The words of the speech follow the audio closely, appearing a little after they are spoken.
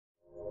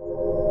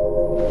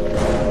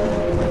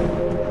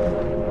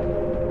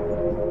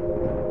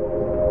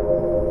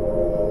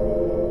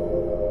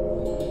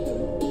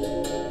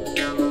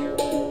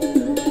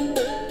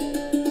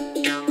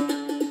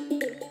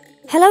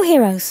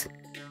heroes!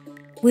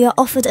 We are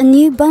offered a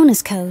new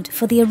bonus code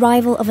for the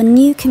arrival of a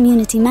new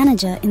community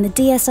manager in the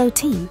DSO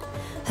team.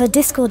 Her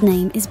Discord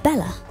name is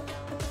Bella.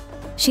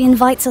 She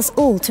invites us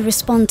all to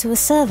respond to a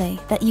survey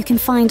that you can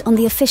find on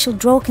the official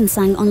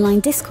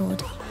DrakensangOnline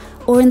Discord,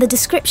 or in the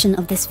description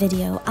of this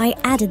video I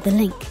added the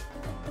link.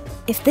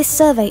 If this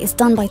survey is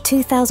done by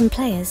 2,000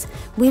 players,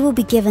 we will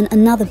be given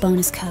another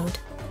bonus code.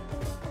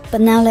 But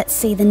now let's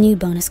see the new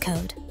bonus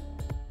code.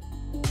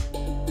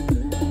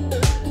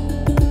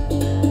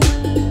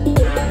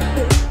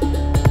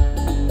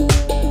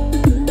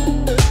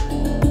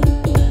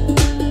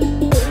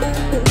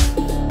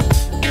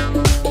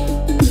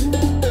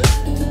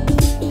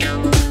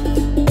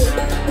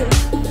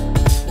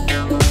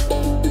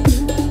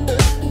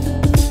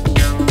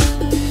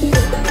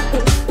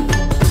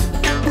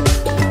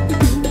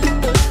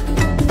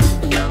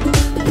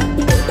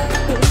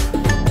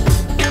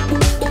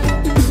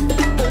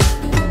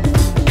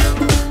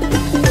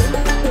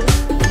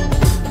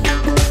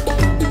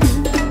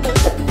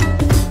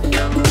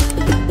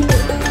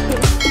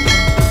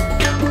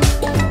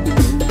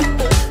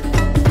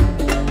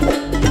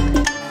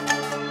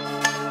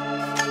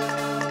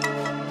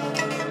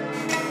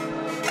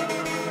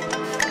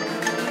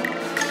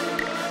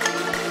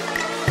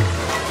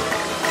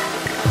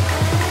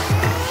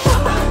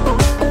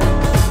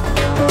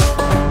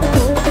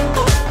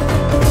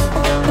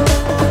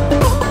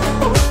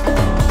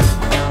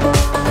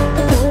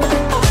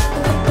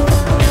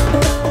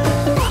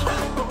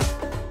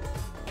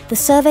 The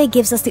survey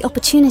gives us the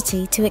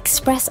opportunity to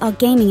express our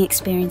gaming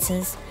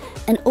experiences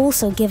and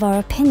also give our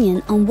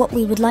opinion on what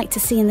we would like to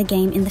see in the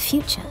game in the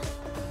future.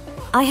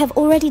 I have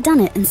already done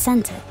it and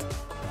sent it.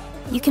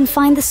 You can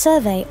find the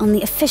survey on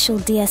the official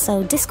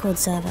DSO Discord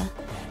server,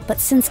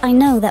 but since I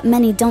know that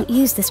many don't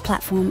use this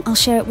platform, I'll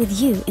share it with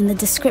you in the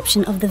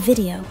description of the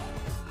video.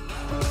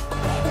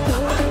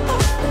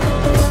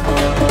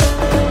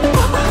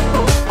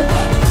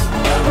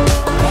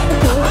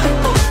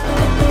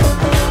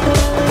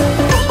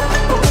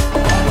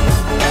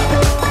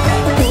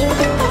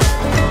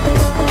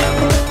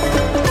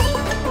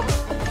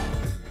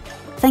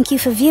 Thank you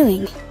for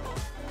viewing,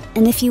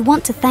 and if you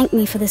want to thank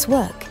me for this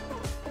work,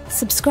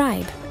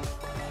 subscribe,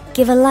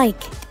 give a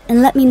like,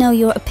 and let me know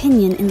your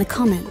opinion in the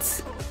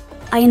comments.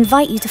 I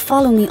invite you to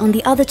follow me on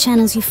the other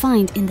channels you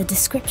find in the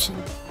description.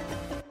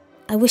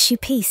 I wish you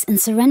peace and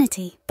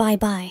serenity. Bye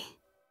bye.